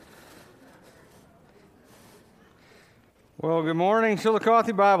Well, good morning,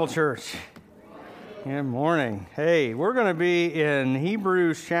 Chillicothe Bible Church. Good morning. Hey, we're going to be in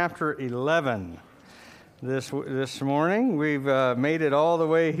Hebrews chapter 11 this morning. We've made it all the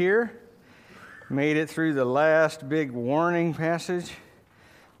way here. Made it through the last big warning passage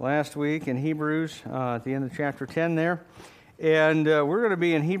last week in Hebrews at the end of chapter 10 there. And we're going to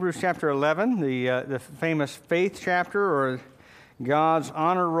be in Hebrews chapter 11, the famous faith chapter, or God's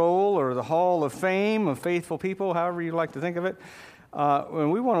honor roll, or the hall of fame of faithful people, however you like to think of it.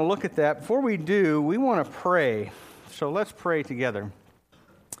 And we want to look at that. Before we do, we want to pray. So let's pray together.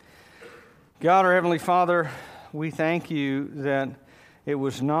 God, our Heavenly Father, we thank you that it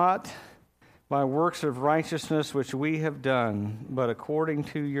was not by works of righteousness which we have done, but according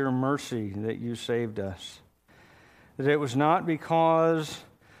to your mercy that you saved us. That it was not because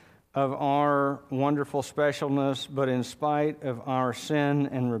of our wonderful specialness, but in spite of our sin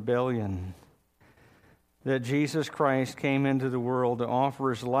and rebellion, that Jesus Christ came into the world to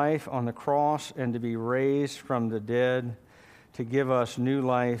offer his life on the cross and to be raised from the dead to give us new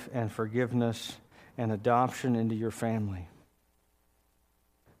life and forgiveness and adoption into your family.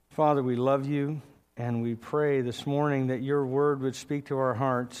 Father, we love you, and we pray this morning that your word would speak to our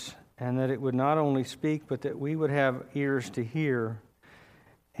hearts, and that it would not only speak, but that we would have ears to hear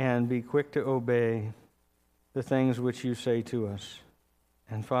and be quick to obey the things which you say to us.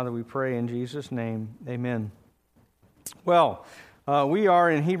 And Father, we pray in Jesus' name, amen. Well, we are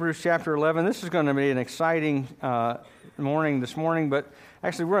in Hebrews chapter 11. This is going to be an exciting morning this morning, but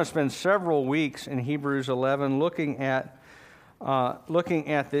actually we're going to spend several weeks in Hebrews 11 looking at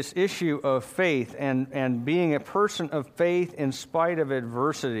this issue of faith and being a person of faith in spite of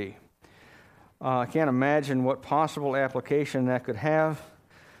adversity. I can't imagine what possible application that could have.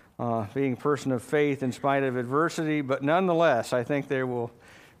 Being a person of faith in spite of adversity, but nonetheless, I think there will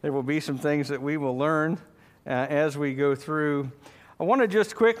be some things that we will learn as we go through. I want to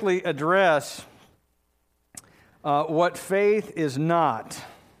just quickly address what faith is not.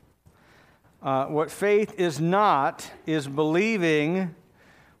 What faith is not is believing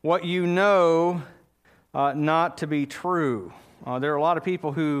what you know not to be true. There are a lot of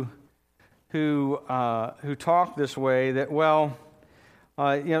people who talk this way that, well,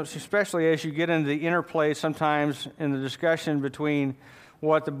 especially as you get into the interplay sometimes in the discussion between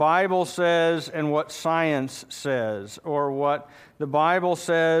what the Bible says and what science says, or what the Bible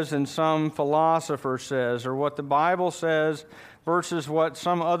says and some philosopher says, or what the Bible says versus what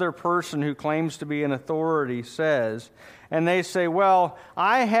some other person who claims to be an authority says. And they say, well,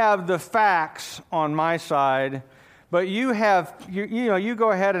 I have the facts on my side, but you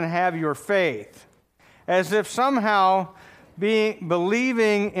go ahead and have your faith. As if somehow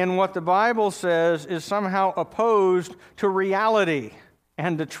believing in what the Bible says is somehow opposed to reality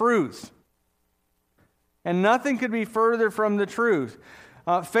and the truth. And nothing could be further from the truth.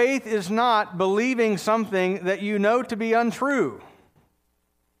 Faith is not believing something that you know to be untrue.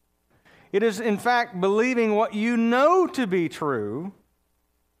 It is, in fact, believing what you know to be true,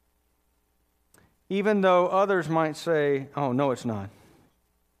 even though others might say, oh, no, it's not.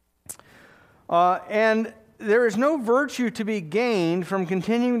 And there is no virtue to be gained from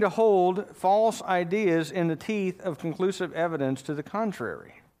continuing to hold false ideas in the teeth of conclusive evidence to the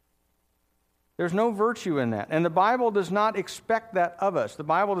contrary. There's no virtue in that. And the Bible does not expect that of us. The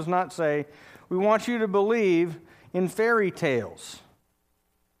Bible does not say, we want you to believe in fairy tales.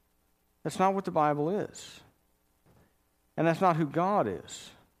 That's not what the Bible is. And that's not who God is.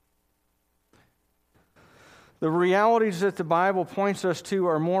 The realities that the Bible points us to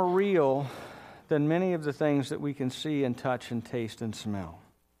are more real than many of the things that we can see and touch and taste and smell.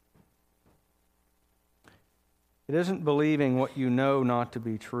 It isn't believing what you know not to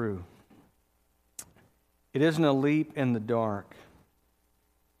be true. It isn't a leap in the dark.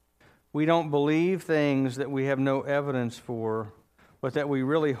 We don't believe things that we have no evidence for, but that we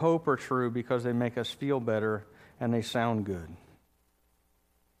really hope are true because they make us feel better and they sound good.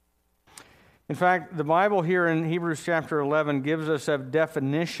 In fact, the Bible here in Hebrews chapter 11 gives us a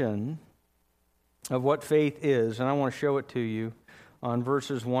definition of what faith is, and I want to show it to you on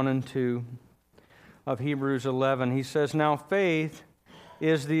verses 1 and 2 of Hebrews 11. He says, now faith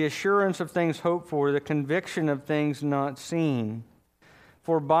is the assurance of things hoped for, the conviction of things not seen.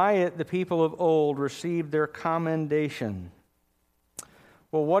 For by it the people of old received their commendation.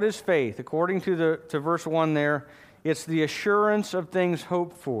 Well, what is faith? According to verse 1 there, it's the assurance of things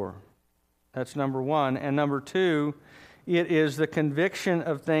hoped for. That's number one. And number two, it is the conviction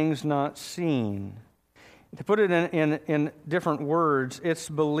of things not seen. To put it in different words, it's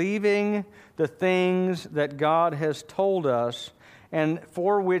believing the things that God has told us and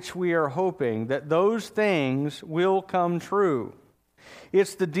for which we are hoping, that those things will come true.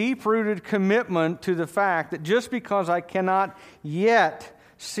 It's the deep-rooted commitment to the fact that just because I cannot yet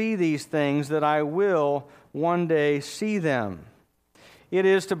see these things, that I will one day see them. It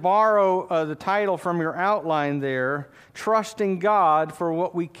is, to borrow the title from your outline there, trusting God for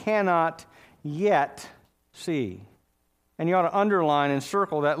what we cannot yet see. And you ought to underline and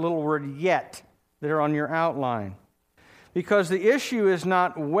circle that little word yet there on your outline. Because the issue is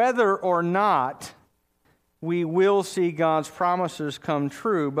not whether or not we will see God's promises come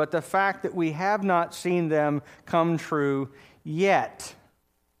true, but the fact that we have not seen them come true yet.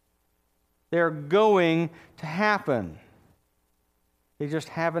 They're going to happen. They just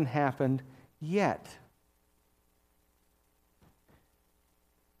haven't happened yet.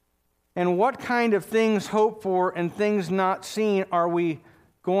 And what kind of things hoped for and things not seen are we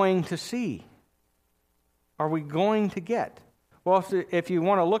going to see? Are we going to get? Well, if you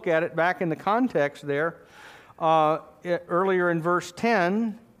want to look at it back in the context there, earlier in verse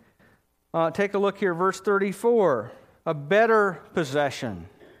 10, take a look here, verse 34. A better possession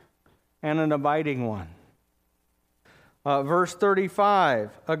and an abiding one. Verse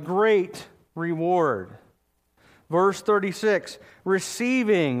 35, a great reward. Verse 36,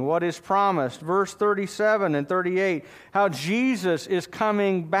 receiving what is promised. Verse 37 and 38, how Jesus is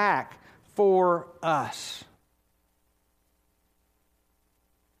coming back for us.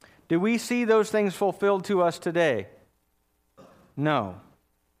 Do we see those things fulfilled to us today? No.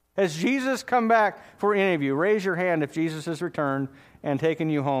 Has Jesus come back for any of you? Raise your hand if Jesus has returned and taken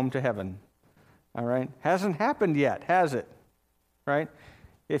you home to heaven. All right? Hasn't happened yet, has it? Right?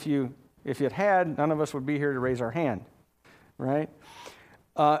 If it had, none of us would be here to raise our hand. Right?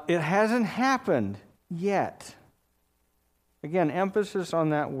 It hasn't happened yet. Again, emphasis on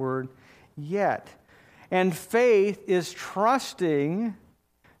that word, yet. And faith is trusting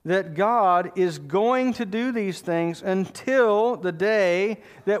that God is going to do these things until the day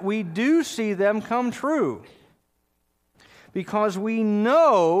that we do see them come true. Because we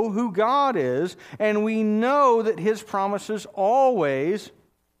know who God is, and we know that His promises always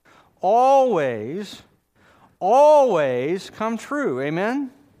come true. Amen?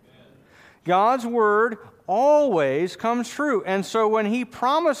 God's Word always comes true. And so when He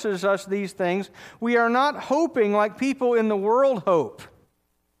promises us these things, we are not hoping like people in the world hope.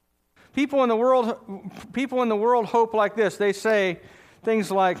 People in the world hope like this. They say things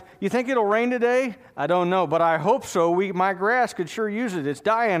like, you think it'll rain today? I don't know, but I hope so. My grass could sure use it. It's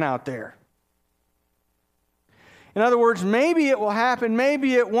dying out there. In other words, maybe it will happen,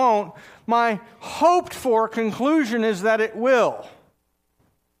 maybe it won't. My hoped for conclusion is that it will.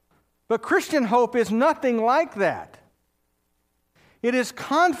 But Christian hope is nothing like that. It is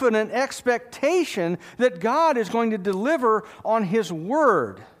confident expectation that God is going to deliver on His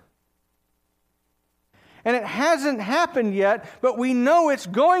Word. And it hasn't happened yet, but we know it's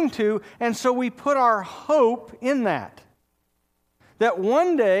going to, and so we put our hope in that. That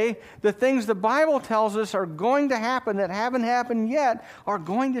one day, the things the Bible tells us are going to happen that haven't happened yet are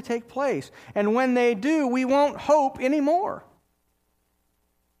going to take place. And when they do, we won't hope anymore.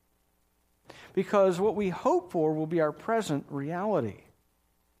 Because what we hope for will be our present reality.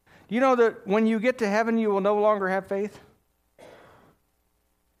 Do you know that when you get to heaven, you will no longer have faith?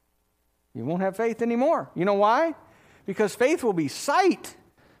 You won't have faith anymore. You know why? Because faith will be sight.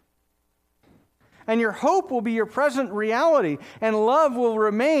 And your hope will be your present reality. And love will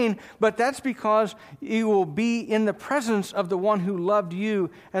remain, but that's because you will be in the presence of the one who loved you,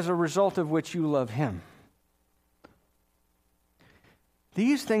 as a result of which you love Him.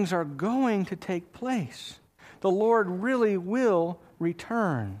 These things are going to take place. The Lord really will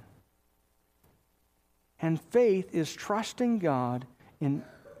return. And faith is trusting God in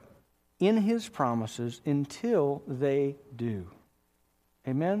His promises until they do.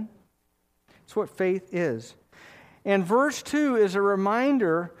 Amen? It's what faith is. And verse 2 is a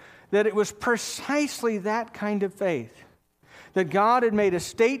reminder that it was precisely that kind of faith. That God had made a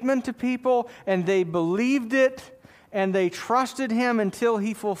statement to people, and they believed it, and they trusted Him until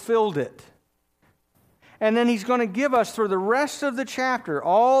He fulfilled it. And then He's going to give us, through the rest of the chapter,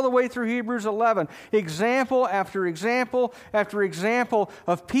 all the way through Hebrews 11, example after example after example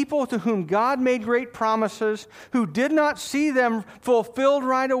of people to whom God made great promises, who did not see them fulfilled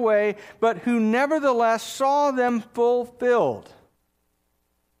right away, but who nevertheless saw them fulfilled.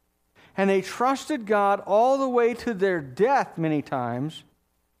 And they trusted God all the way to their death many times,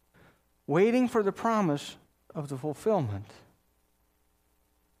 waiting for the promise of the fulfillment.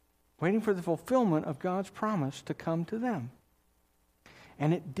 Waiting for the fulfillment of God's promise to come to them.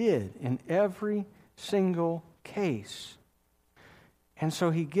 And it did in every single case. And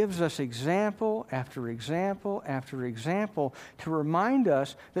so he gives us example after example after example to remind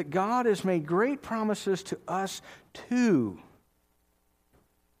us that God has made great promises to us too.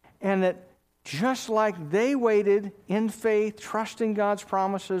 And that just like they waited in faith, trusting God's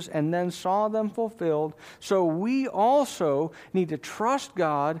promises, and then saw them fulfilled, so we also need to trust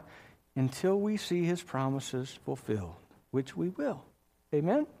God until we see his promises fulfilled, which we will.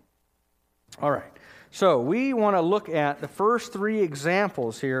 Amen? All right. So we want to look at the first three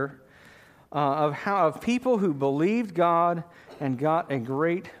examples here of people who believed God and got a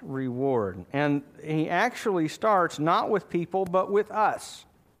great reward. And he actually starts not with people, but with us.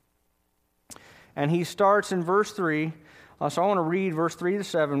 And he starts in verse 3. So I want to read verse 3 to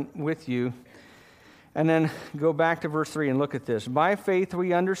 7 with you, and then go back to verse 3 and look at this. By faith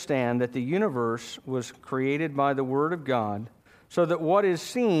we understand that the universe was created by the word of God, so that what is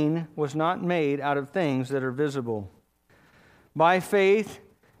seen was not made out of things that are visible. By faith,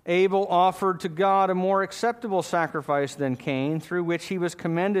 Abel offered to God a more acceptable sacrifice than Cain, through which he was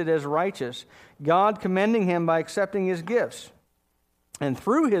commended as righteous, God commending him by accepting his gifts. And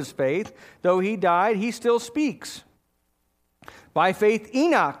through his faith, though he died, he still speaks. By faith,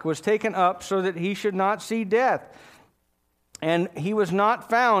 Enoch was taken up so that he should not see death, and he was not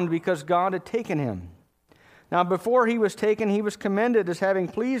found because God had taken him. Now, before he was taken, he was commended as having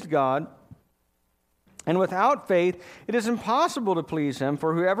pleased God. And without faith, it is impossible to please him,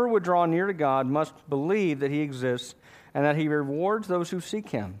 for whoever would draw near to God must believe that he exists and that he rewards those who seek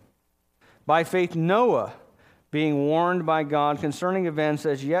him. By faith, Noah, being warned by God concerning events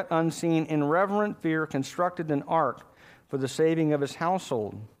as yet unseen, in reverent fear constructed an ark for the saving of his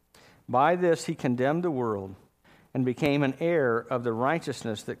household. By this he condemned the world and became an heir of the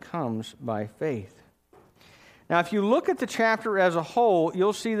righteousness that comes by faith. Now, if you look at the chapter as a whole,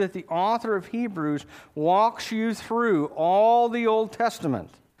 you'll see that the author of Hebrews walks you through all the Old Testament,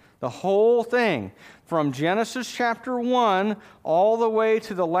 the whole thing, from Genesis chapter 1 all the way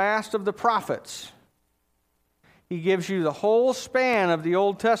to the last of the prophets. He gives you the whole span of the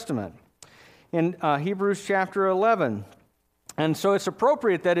Old Testament in Hebrews chapter 11. And so it's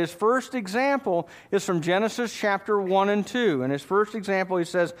appropriate that his first example is from Genesis chapter 1 and 2. In his first example, he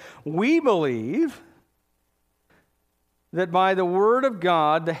says, we believe that by the word of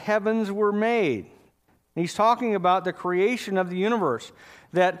God the heavens were made. He's talking about the creation of the universe,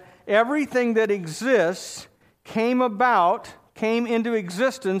 that everything that exists came into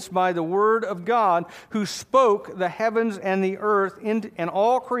existence by the word of God, who spoke the heavens and the earth and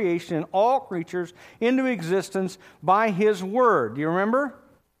all creation and all creatures into existence by his word. Do you remember?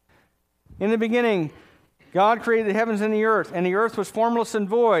 In the beginning, God created the heavens and the earth was formless and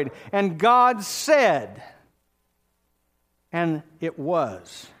void, and God said, and it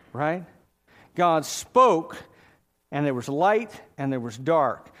was, right? God spoke, and there was light, and there was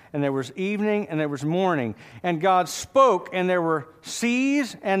dark, and there was evening, and there was morning. And God spoke, and there were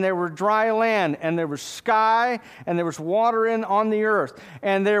seas, and there were dry land, and there was sky, and there was water on the earth,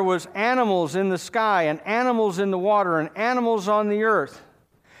 and there was animals in the sky, and animals in the water, and animals on the earth.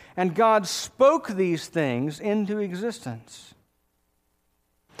 And God spoke these things into existence.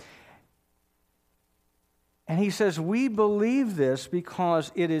 And he says, we believe this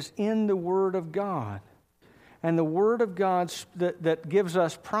because it is in the Word of God. And the Word of God that gives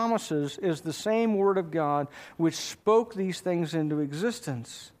us promises is the same Word of God which spoke these things into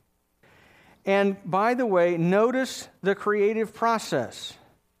existence. And by the way, notice the creative process.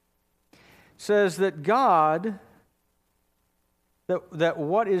 It says that God, that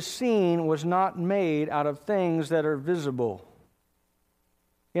what is seen was not made out of things that are visible.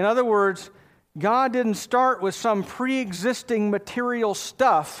 In other words, God didn't start with some pre-existing material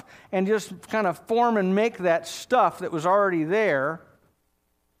stuff and just kind of form and make that stuff that was already there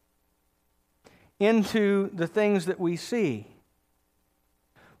into the things that we see.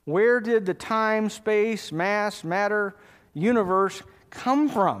 Where did the time, space, mass, matter, universe come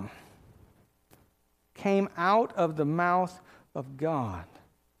from? Came out of the mouth of God,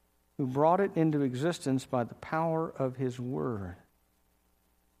 who brought it into existence by the power of his word.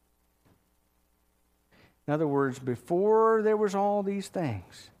 In other words, before there was all these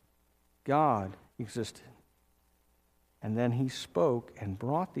things, God existed. And then he spoke and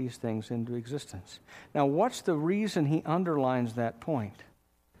brought these things into existence. Now, what's the reason he underlines that point?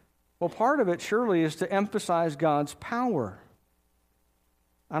 Well, part of it surely is to emphasize God's power.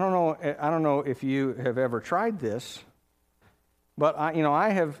 I don't know if you have ever tried this, but I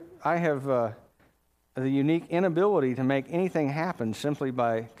have the unique inability to make anything happen simply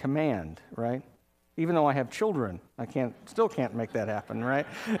by command, right? Even though I have children, I still can't make that happen, right?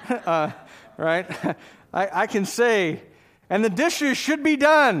 Right? I can say, And the dishes should be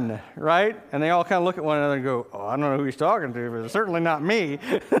done, right? And they all kind of look at one another and go, oh, I don't know who he's talking to, but it's certainly not me.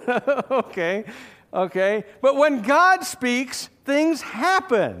 Okay. But when God speaks, things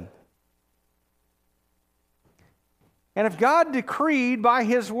happen. And if God decreed by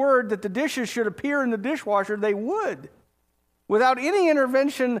His word that the dishes should appear in the dishwasher, they would, without any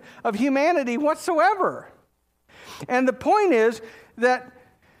intervention of humanity whatsoever. And the point is that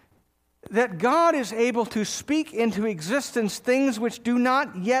God is able to speak into existence things which do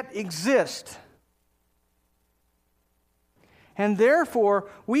not yet exist. And therefore,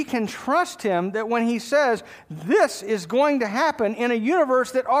 we can trust Him that when He says this is going to happen in a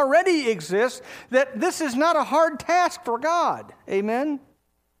universe that already exists, that this is not a hard task for God. Amen?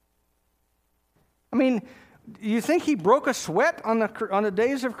 I mean, you think He broke a sweat on the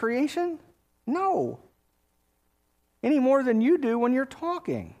days of creation? No. Any more than you do when you're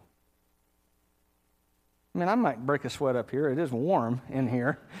talking. I mean, I might break a sweat up here. It is warm in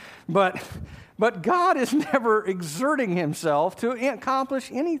here. But God is never exerting Himself to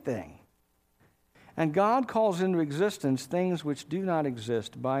accomplish anything. And God calls into existence things which do not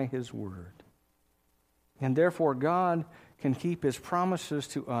exist by His word. And therefore, God can keep His promises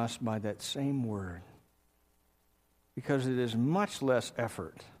to us by that same word. Because it is much less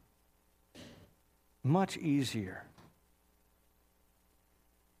effort, much easier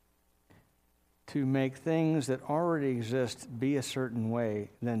to make things that already exist be a certain way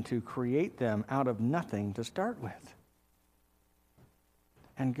than to create them out of nothing to start with.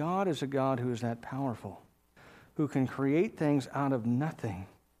 And God is a God who is that powerful, who can create things out of nothing.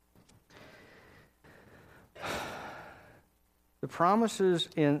 The promises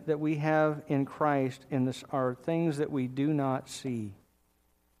that we have in Christ in this are things that we do not see.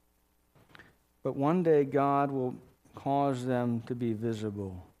 But one day God will cause them to be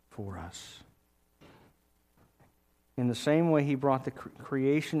visible for us. In the same way He brought the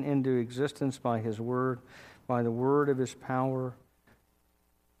creation into existence by His word, by the word of His power,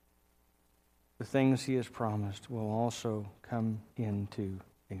 the things He has promised will also come into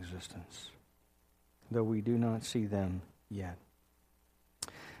existence, though we do not see them yet.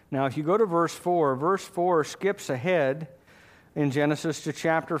 Now, if you go to verse 4 skips ahead in Genesis to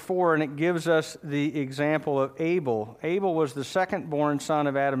chapter 4, and it gives us the example of Abel. Abel was the second-born son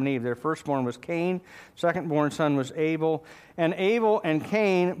of Adam and Eve. Their firstborn was Cain. Second-born son was Abel. And Abel and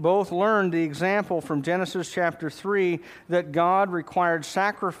Cain both learned the example from Genesis chapter 3 that God required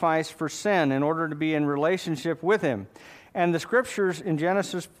sacrifice for sin in order to be in relationship with Him. And the scriptures in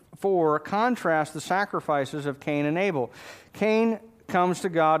Genesis 4 contrast the sacrifices of Cain and Abel. Cain comes to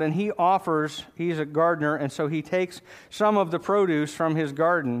God and he's a gardener, and so he takes some of the produce from his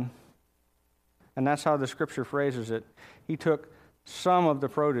garden, and that's how the scripture phrases it. He took some of the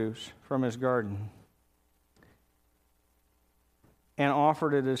produce from his garden and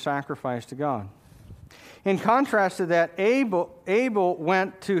offered it as sacrifice to God. In contrast to that, Abel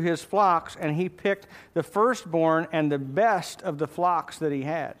went to his flocks and he picked the firstborn and the best of the flocks that he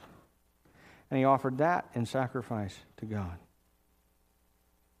had, and he offered that in sacrifice to God.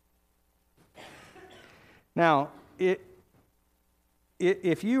 Now,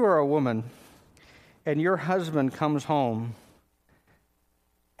 if you are a woman and your husband comes home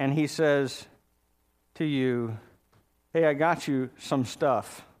and he says to you, hey, I got you some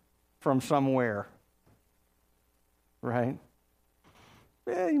stuff from somewhere, right?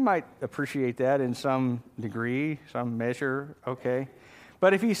 You might appreciate that in some degree, some measure, okay.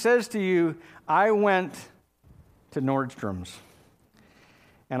 But if he says to you, I went to Nordstrom's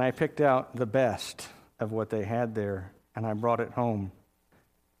and I picked out the best of what they had there, and I brought it home,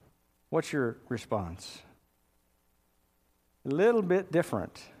 what's your response? A little bit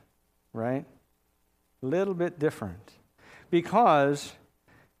different, right? A little bit different. Because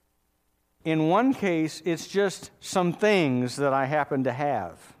in one case, it's just some things that I happen to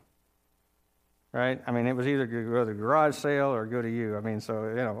have, right? I mean, it was either go to the garage sale or go to you. I mean, so,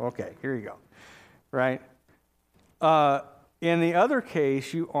 okay, here you go, right? In the other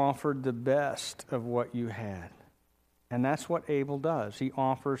case, you offered the best of what you had. And that's what Abel does. He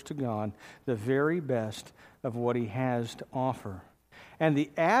offers to God the very best of what he has to offer. And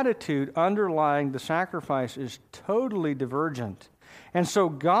the attitude underlying the sacrifice is totally divergent. And so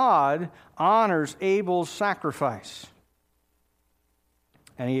God honors Abel's sacrifice.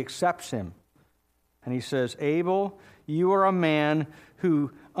 And He accepts him. And He says, Abel, you are a man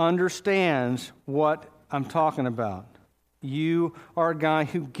who understands what I'm talking about. You are a guy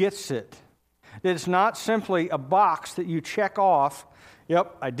who gets it. It's not simply a box that you check off,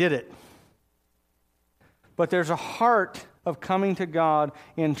 yep, I did it. But there's a heart of coming to God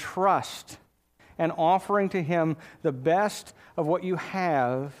in trust and offering to Him the best of what you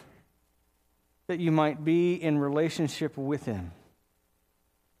have, that you might be in relationship with Him.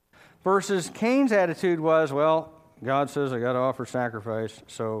 Versus Cain's attitude was, well, God says I got to offer sacrifice,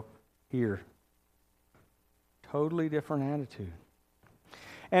 so here. Totally different attitude.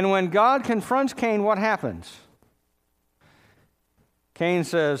 And when God confronts Cain, what happens? Cain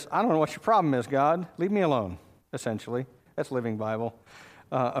says, I don't know what your problem is, God. Leave me alone, essentially. That's Living Bible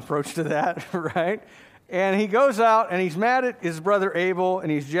approach to that, right? And he goes out and he's mad at his brother Abel and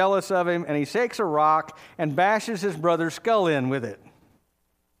he's jealous of him and he takes a rock and bashes his brother's skull in with it.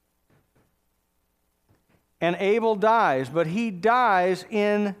 And Abel dies, but he dies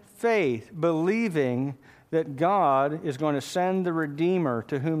in faith, believing that God is going to send the Redeemer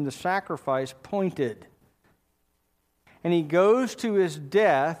to whom the sacrifice pointed. And he goes to his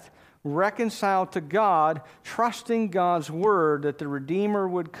death reconciled to God, trusting God's word that the Redeemer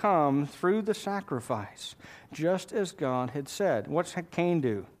would come through the sacrifice, just as God had said. What's Cain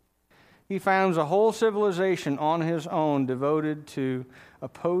do? He founds a whole civilization on his own devoted to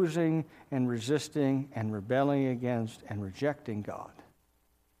opposing and resisting and rebelling against and rejecting God.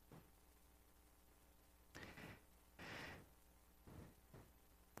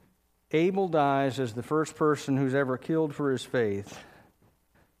 Abel dies as the first person who's ever killed for his faith.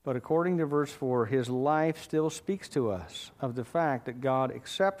 But according to verse 4, his life still speaks to us of the fact that God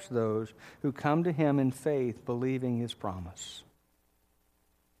accepts those who come to Him in faith, believing His promise.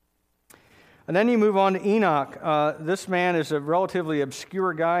 And then you move on to Enoch. This man is a relatively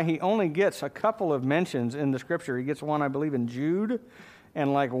obscure guy. He only gets a couple of mentions in the Scripture. He gets one, I believe, in Jude,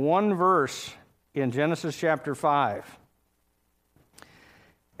 and like one verse in Genesis chapter 5.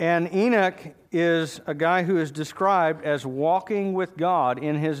 And Enoch is a guy who is described as walking with God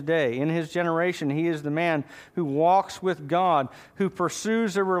in his day. In his generation, he is the man who walks with God, who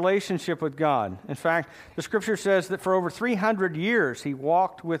pursues a relationship with God. In fact, the Scripture says that for over 300 years he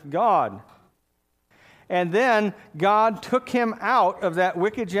walked with God. And then God took him out of that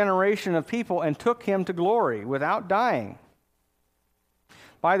wicked generation of people and took him to glory without dying.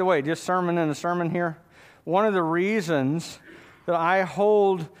 By the way, just sermon in a sermon here. One of the reasons that I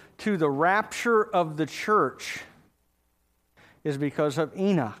hold to the rapture of the church is because of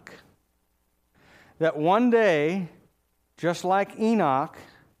Enoch. That one day, just like Enoch,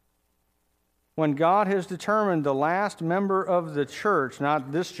 when God has determined the last member of the church,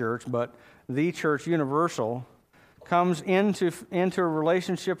 not this church, but the church universal, comes into a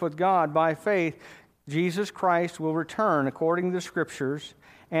relationship with God by faith, Jesus Christ will return according to the Scriptures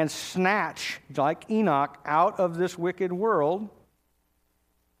and snatch, like Enoch, out of this wicked world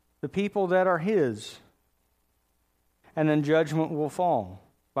the people that are His. And then judgment will fall.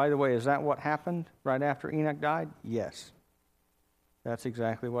 By the way, is that what happened right after Enoch died? Yes. That's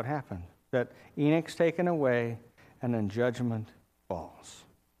exactly what happened. That Enoch's taken away and then judgment falls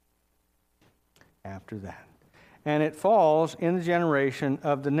after that. And it falls in the generation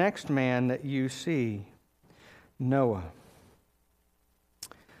of the next man that you see, Noah.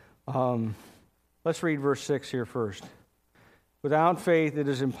 Let's read verse 6 here first. Without faith, it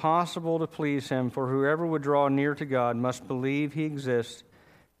is impossible to please Him, for whoever would draw near to God must believe He exists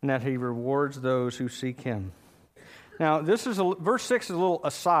and that He rewards those who seek Him. Now, verse 6 is a little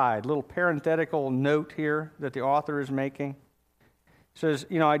aside, a little parenthetical note here that the author is making. It says,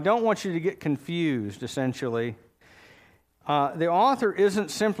 I don't want you to get confused, essentially. The author isn't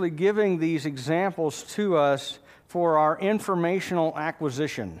simply giving these examples to us for our informational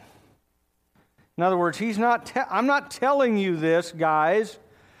acquisition. In other words, I'm not telling you this, guys,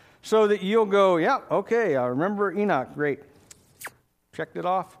 so that you'll go, yeah, okay, I remember Enoch, great. Checked it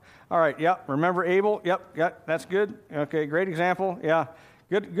off. All right, yeah, remember Abel? Yep, that's good. Okay, great example. Yeah,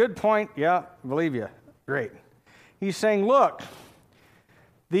 good point. Yeah, believe you. Great. He's saying, look,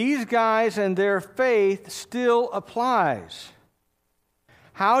 these guys and their faith still applies.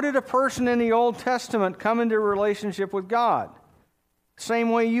 How did a person in the Old Testament come into a relationship with God?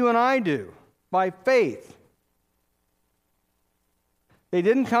 Same way you and I do. By faith. They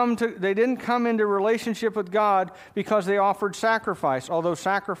didn't come into relationship with God because they offered sacrifice, although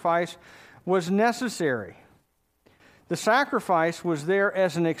sacrifice was necessary. The sacrifice was there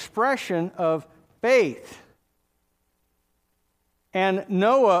as an expression of faith. And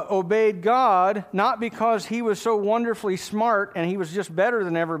Noah obeyed God not because he was so wonderfully smart and he was just better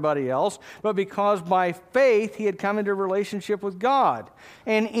than everybody else, but because by faith he had come into a relationship with God.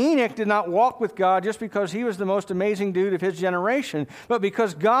 And Enoch did not walk with God just because he was the most amazing dude of his generation, but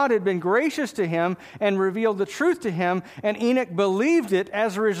because God had been gracious to him and revealed the truth to him, and Enoch believed it,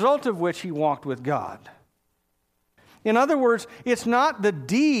 as a result of which he walked with God. In other words, it's not the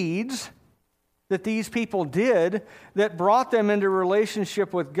deeds that these people did that brought them into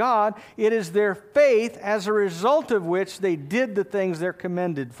relationship with God. It is their faith as a result of which they did the things they're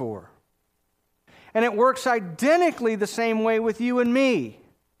commended for. And it works identically the same way with you and me.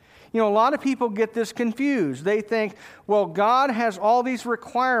 You know, a lot of people get this confused. They think, well, God has all these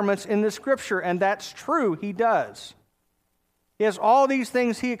requirements in the Scripture, and that's true, He does. He has all these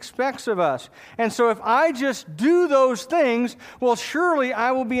things He expects of us. And so if I just do those things, well, surely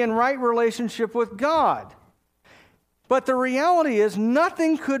I will be in right relationship with God. But the reality is,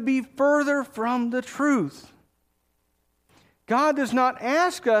 nothing could be further from the truth. God does not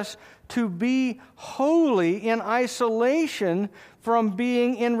ask us to be holy in isolation from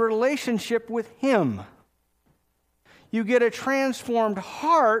being in relationship with Him. You get a transformed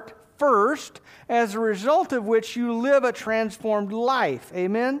heart first, as a result of which you live a transformed life.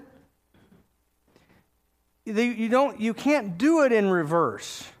 Amen? You can't do it in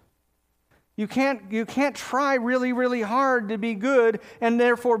reverse. You can't try really, really hard to be good and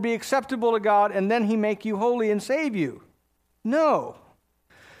therefore be acceptable to God and then He make you holy and save you. No.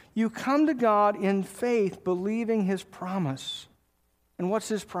 You come to God in faith, believing His promise. And what's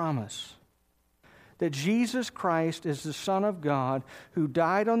His promise? That Jesus Christ is the Son of God who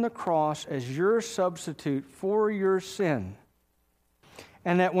died on the cross as your substitute for your sin.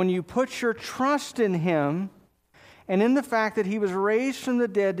 And that when you put your trust in Him and in the fact that He was raised from the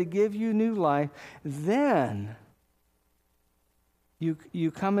dead to give you new life, then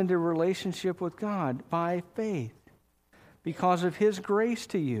you come into relationship with God by faith because of His grace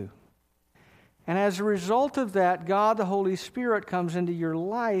to you. And as a result of that, God, the Holy Spirit, comes into your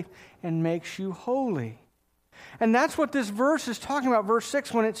life and makes you holy. And that's what this verse is talking about, verse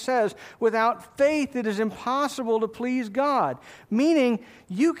 6, when it says, without faith it is impossible to please God. Meaning,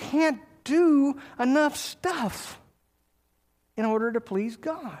 you can't do enough stuff in order to please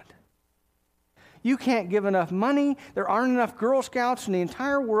God. You can't give enough money. There aren't enough Girl Scouts in the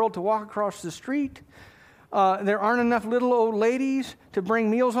entire world to walk across the street. There aren't enough little old ladies to bring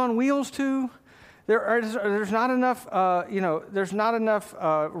Meals on Wheels to. There's not enough, there's not enough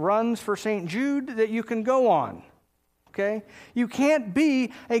runs for St. Jude that you can go on. Okay? You can't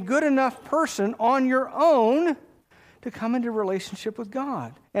be a good enough person on your own to come into relationship with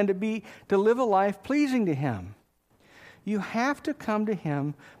God and to live a life pleasing to Him. You have to come to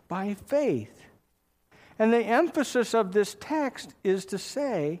Him by faith. And the emphasis of this text is to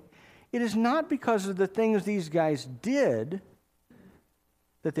say, it is not because of the things these guys did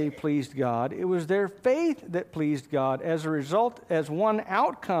that they pleased God. It was their faith that pleased God. As a result, as one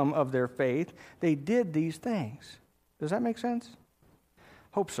outcome of their faith, they did these things. Does that make sense?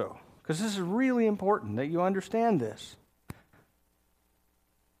 Hope so. Because this is really important that you understand this.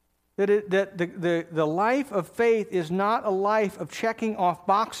 That the life of faith is not a life of checking off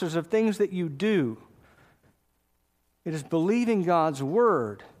boxes of things that you do. It is believing God's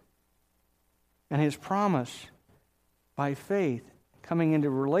word and His promise by faith, coming into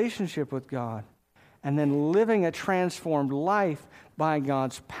relationship with God, and then living a transformed life by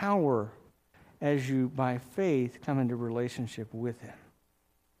God's power as you, by faith, come into relationship with Him.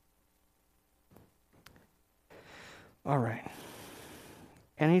 All right.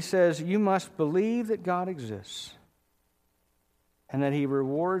 And he says, you must believe that God exists and that He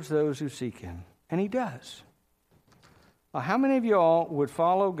rewards those who seek Him. And He does. How many of you all would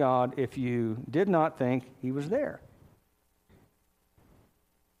follow God if you did not think He was there?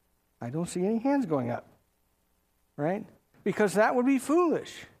 I don't see any hands going up, right? Because that would be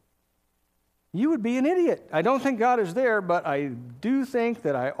foolish. You would be an idiot. I don't think God is there, but I do think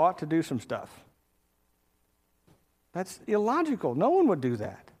that I ought to do some stuff. That's illogical. No one would do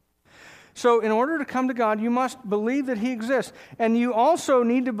that. So in order to come to God, you must believe that He exists. And you also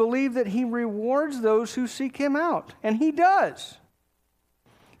need to believe that He rewards those who seek Him out. And He does.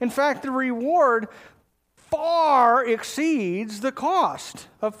 In fact, the reward far exceeds the cost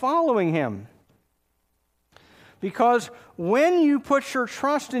of following Him. Because when you put your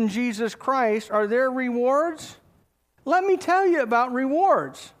trust in Jesus Christ, are there rewards? Let me tell you about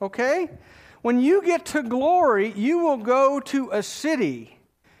rewards, okay? When you get to glory, you will go to a city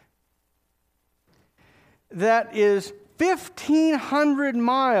that is 1,500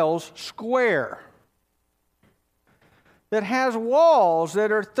 miles square, that has walls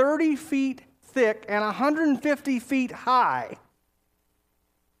that are 30 feet thick and 150 feet high,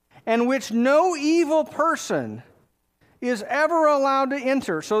 and which no evil person is ever allowed to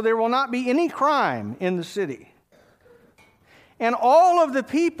enter, so there will not be any crime in the city. And all of the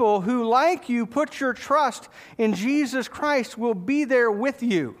people who, like you, put your trust in Jesus Christ will be there with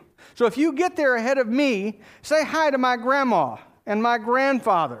you. So if you get there ahead of me, say hi to my grandma and my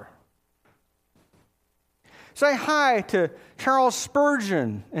grandfather. Say hi to Charles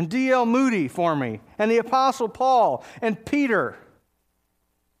Spurgeon and D.L. Moody for me, and the Apostle Paul and Peter.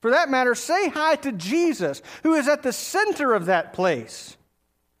 For that matter, say hi to Jesus, who is at the center of that place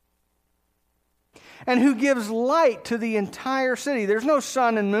and who gives light to the entire city. There's no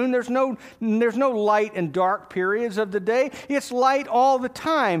sun and moon. There's no light and dark periods of the day. It's light all the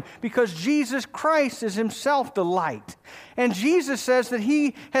time because Jesus Christ is himself the light. And Jesus says that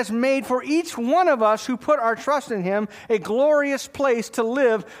he has made for each one of us who put our trust in him a glorious place to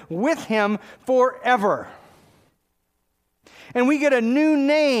live with him forever. And we get a new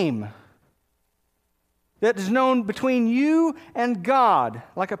name that is known between you and God,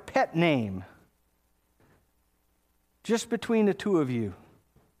 like a pet name. Just between the two of you,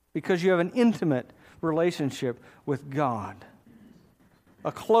 because you have an intimate relationship with God.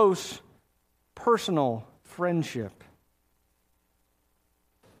 A close, personal friendship.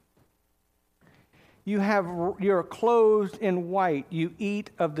 You're clothed in white. You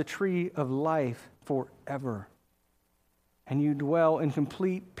eat of the tree of life forever. And you dwell in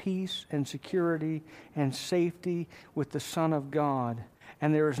complete peace and security and safety with the Son of God.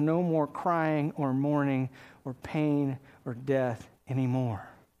 And there is no more crying or mourning or pain or death anymore.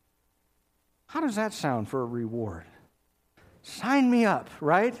 How does that sound for a reward? Sign me up,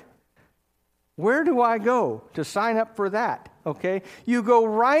 right? Where do I go to sign up for that? Okay? You go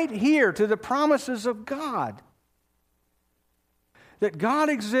right here to the promises of God. That God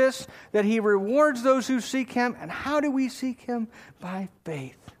exists, that he rewards those who seek him. And how do we seek him? By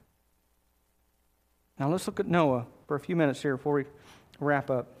faith. Now let's look at Noah for a few minutes here before we wrap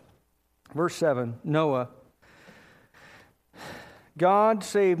up. Verse 7, Noah. God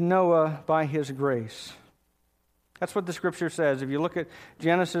saved Noah by his grace. That's what the scripture says. If you look at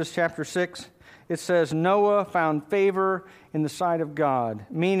Genesis chapter 6, it says Noah found favor in the sight of God,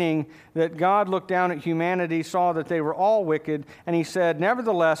 meaning that God looked down at humanity, saw that they were all wicked, and he said,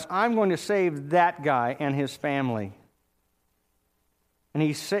 nevertheless, I'm going to save that guy and his family. And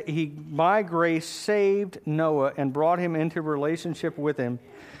he by grace saved Noah and brought him into relationship with him.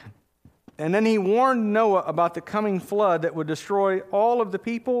 And then he warned Noah about the coming flood that would destroy all of the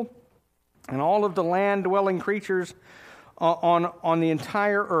people and all of the land-dwelling creatures on the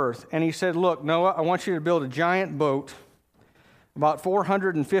entire earth. And he said, look, Noah, I want you to build a giant boat about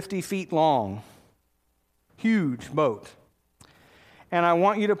 450 feet long. Huge boat. And I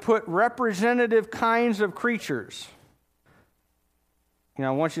want you to put representative kinds of creatures. I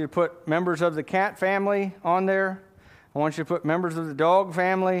want you to put members of the cat family on there. I want you to put members of the dog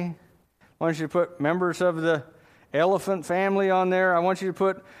family. I want you to put members of the elephant family on there. I want you to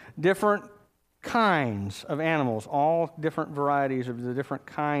put different kinds of animals, all different varieties of the different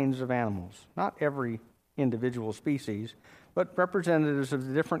kinds of animals. Not every individual species, but representatives of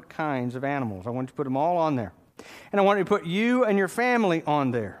the different kinds of animals. I want you to put them all on there. And I want you to put you and your family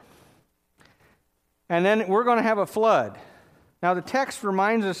on there. And then we're going to have a flood. Now the text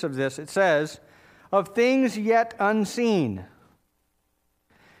reminds us of this. It says, of things yet unseen.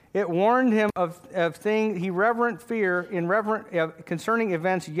 It warned him of things, concerning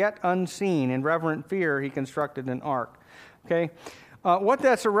events yet unseen. In reverent fear, he constructed an ark. Okay? What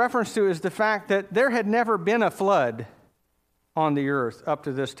that's a reference to is the fact that there had never been a flood on the earth up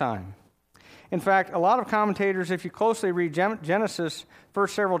to this time. In fact, a lot of commentators, if you closely read Genesis,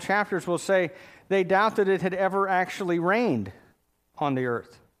 first several chapters, will say they doubt that it had ever actually rained on the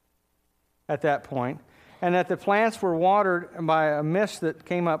earth at that point. And that the plants were watered by a mist that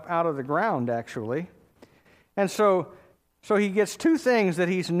came up out of the ground, actually. And so he gets two things that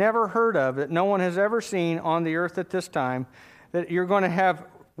he's never heard of, that no one has ever seen on the earth at this time, that you're going to have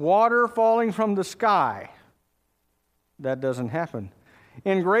water falling from the sky. That doesn't happen.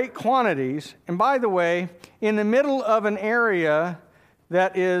 In great quantities, and by the way, in the middle of an area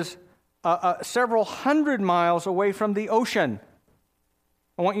that is several hundred miles away from the ocean.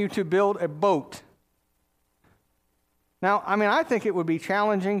 I want you to build a boat. Now, I think it would be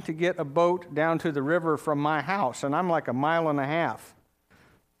challenging to get a boat down to the river from my house, and I'm like a mile and a half.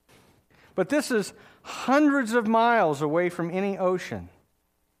 But this is hundreds of miles away from any ocean.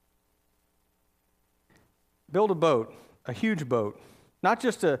 Build a boat, a huge boat, not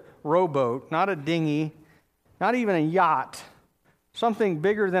just a rowboat, not a dinghy, not even a yacht, something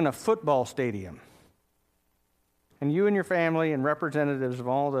bigger than a football stadium. And you and your family and representatives of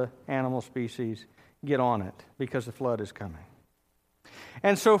all the animal species get on it because the flood is coming.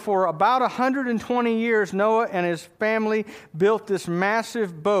 And so for about 120 years, Noah and his family built this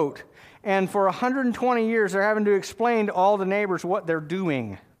massive boat. And for 120 years, they're having to explain to all the neighbors what they're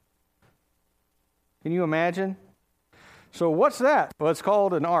doing. Can you imagine? So what's that? Well, it's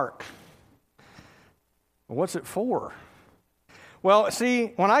called an ark. What's it for? Well,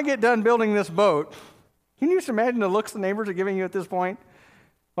 see, when I get done building this boat, can you just imagine the looks the neighbors are giving you at this point?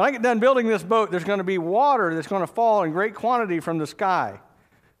 When I get done building this boat, there's going to be water that's going to fall in great quantity from the sky.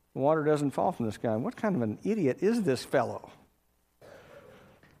 The water doesn't fall from the sky. What kind of an idiot is this fellow?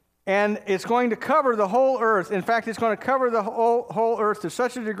 And it's going to cover the whole earth. In fact, it's going to cover the whole earth to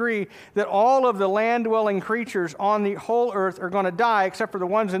such a degree that all of the land-dwelling creatures on the whole earth are going to die except for the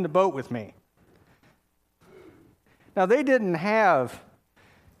ones in the boat with me. Now, they didn't have,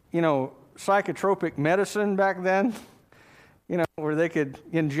 psychotropic medicine back then, where they could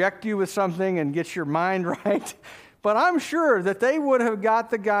inject you with something and get your mind right. But I'm sure that they would have got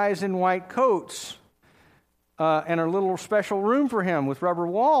the guys in white coats and a little special room for him with rubber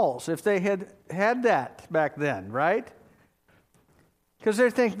walls if they had that back then, right? Because they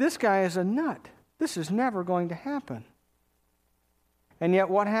think, this guy is a nut. This is never going to happen. And yet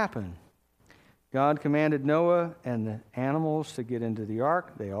what happened? God commanded Noah and the animals to get into the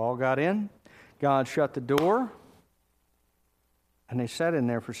ark. They all got in. God shut the door. And they sat in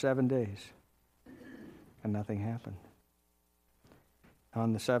there for 7 days. And nothing happened.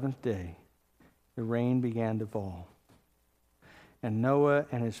 On the seventh day, the rain began to fall. And Noah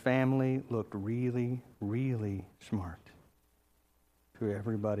and his family looked really, really smart to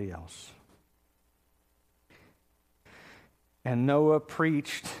everybody else. And Noah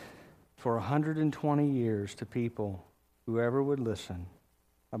preached for 120 years to people, whoever would listen,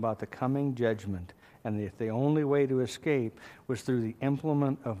 about the coming judgment, and that the only way to escape was through the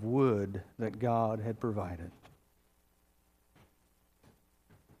implement of wood that God had provided.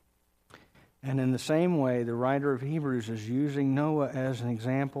 And in the same way, the writer of Hebrews is using Noah as an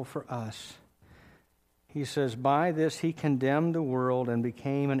example for us. He says, by this he condemned the world and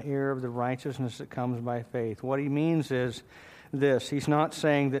became an heir of the righteousness that comes by faith. What he means is this. He's not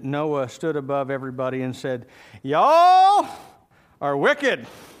saying that Noah stood above everybody and said, y'all are wicked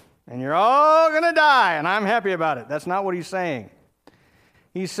and you're all going to die and I'm happy about it. That's not what he's saying.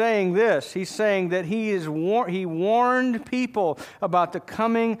 He's saying this. He's saying that he warned people about the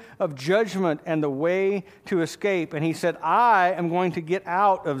coming of judgment and the way to escape. And he said, I am going to get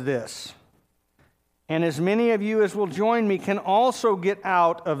out of this. And as many of you as will join me can also get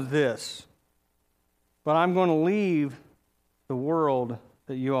out of this. But I'm going to leave the world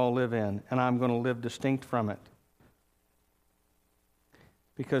that you all live in, and I'm going to live distinct from it.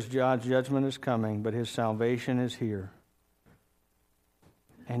 Because God's judgment is coming, but his salvation is here.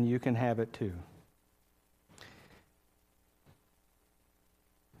 And you can have it too.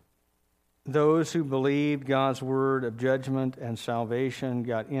 Those who believed God's word of judgment and salvation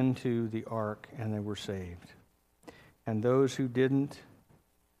got into the ark and they were saved. And those who didn't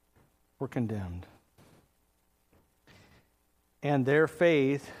were condemned. And their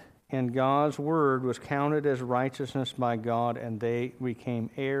faith in God's word was counted as righteousness by God, and they became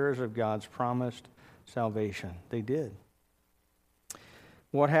heirs of God's promised salvation. They did.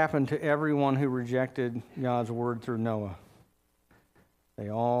 What happened to everyone who rejected God's word through Noah? They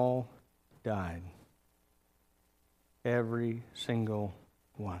all died. Every single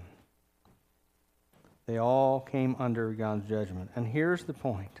one. They all came under God's judgment. And here's the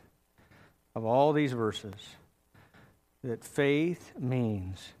point of all these verses. That faith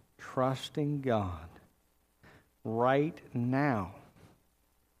means trusting God right now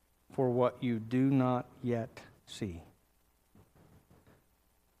for what you do not yet see.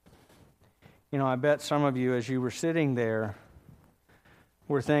 I bet some of you, as you were sitting there,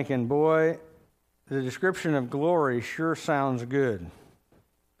 were thinking, boy, the description of glory sure sounds good.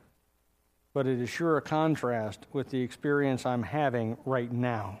 But it is sure a contrast with the experience I'm having right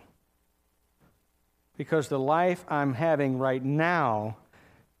now. Because the life I'm having right now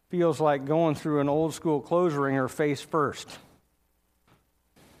feels like going through an old school clothes wringer face first.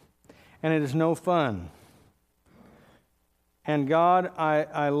 And it is no fun. And God,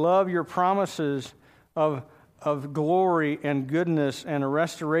 I love your promises of glory and goodness and a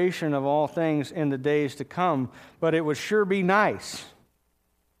restoration of all things in the days to come, but it would sure be nice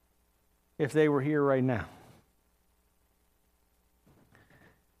if they were here right now.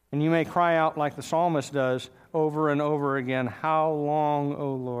 And you may cry out like the psalmist does over and over again, how long,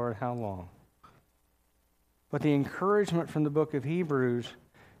 O Lord, how long? But the encouragement from the book of Hebrews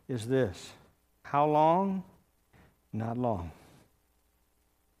is this. How long? Not long.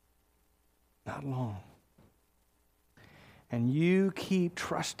 Not long. And you keep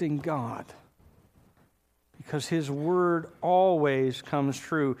trusting God because his word always comes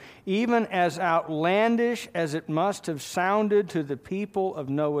true. Even as outlandish as it must have sounded to the people of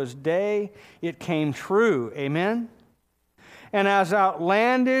Noah's day, it came true. Amen? and as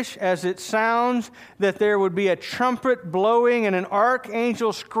outlandish as it sounds, that there would be a trumpet blowing and an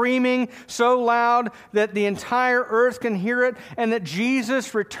archangel screaming so loud that the entire earth can hear it, and that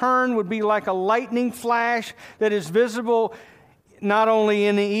Jesus' return would be like a lightning flash that is visible not only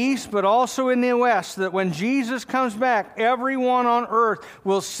in the east, but also in the west, that when Jesus comes back, everyone on earth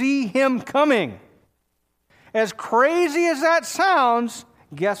will see him coming. As crazy as that sounds,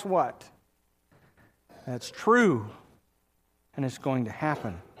 guess what? That's true, and it's going to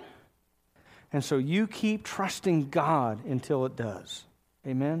happen. And so you keep trusting God until it does.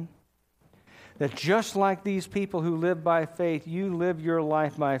 Amen? That just like these people who live by faith, you live your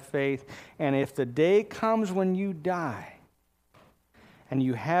life by faith, and if the day comes when you die, and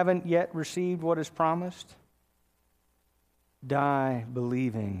you haven't yet received what is promised, die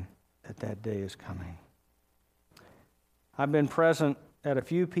believing that that day is coming. I've been present at a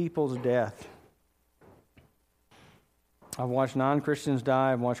few people's death. I've watched non-Christians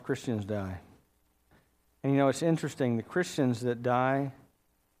die, I've watched Christians die. And it's interesting, the Christians that die,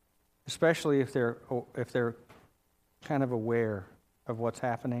 especially if they're kind of aware of what's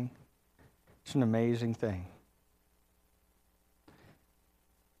happening, it's an amazing thing.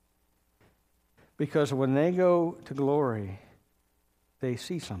 Because when they go to glory, they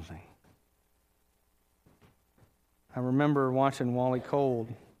see something. I remember watching Wally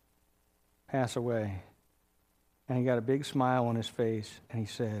Cold pass away, and he got a big smile on his face, and he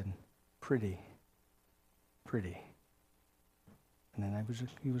said, "Pretty, pretty." And then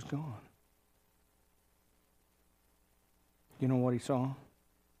he was gone. You know what he saw?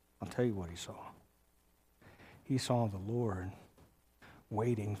 I'll tell you what he saw. He saw the Lord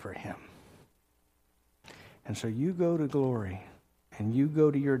waiting for him. And so you go to glory, and you go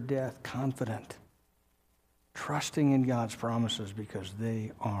to your death confident, trusting in God's promises because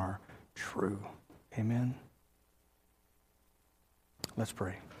they are true. Amen? Let's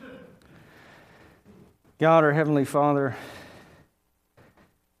pray. God, our Heavenly Father,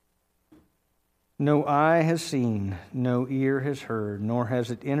 no eye has seen, no ear has heard, nor has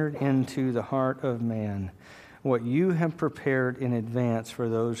it entered into the heart of man what you have prepared in advance for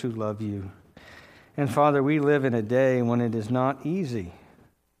those who love you. And Father, we live in a day when it is not easy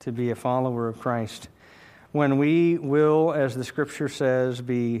to be a follower of Christ, when we will, as the Scripture says,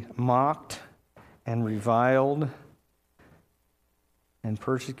 be mocked and reviled and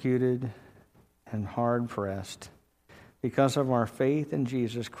persecuted and hard-pressed because of our faith in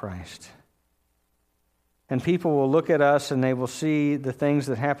Jesus Christ. And people will look at us and they will see the things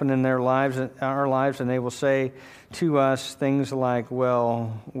that happen in their lives, our lives, and they will say to us things like,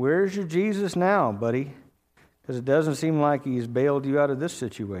 "Well, where's your Jesus now, buddy? Because it doesn't seem like he's bailed you out of this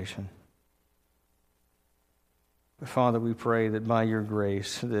situation." But Father, we pray that by your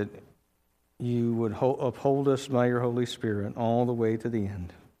grace that you would uphold us by your Holy Spirit all the way to the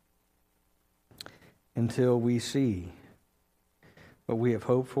end until we see what we have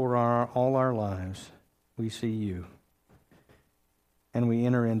hoped for all our lives. We see you, and we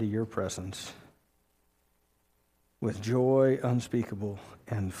enter into your presence with joy unspeakable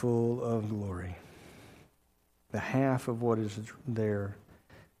and full of glory. The half of what is there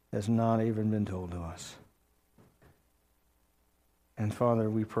has not even been told to us. And Father,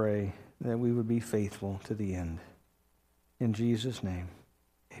 we pray that we would be faithful to the end. In Jesus' name,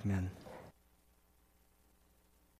 amen.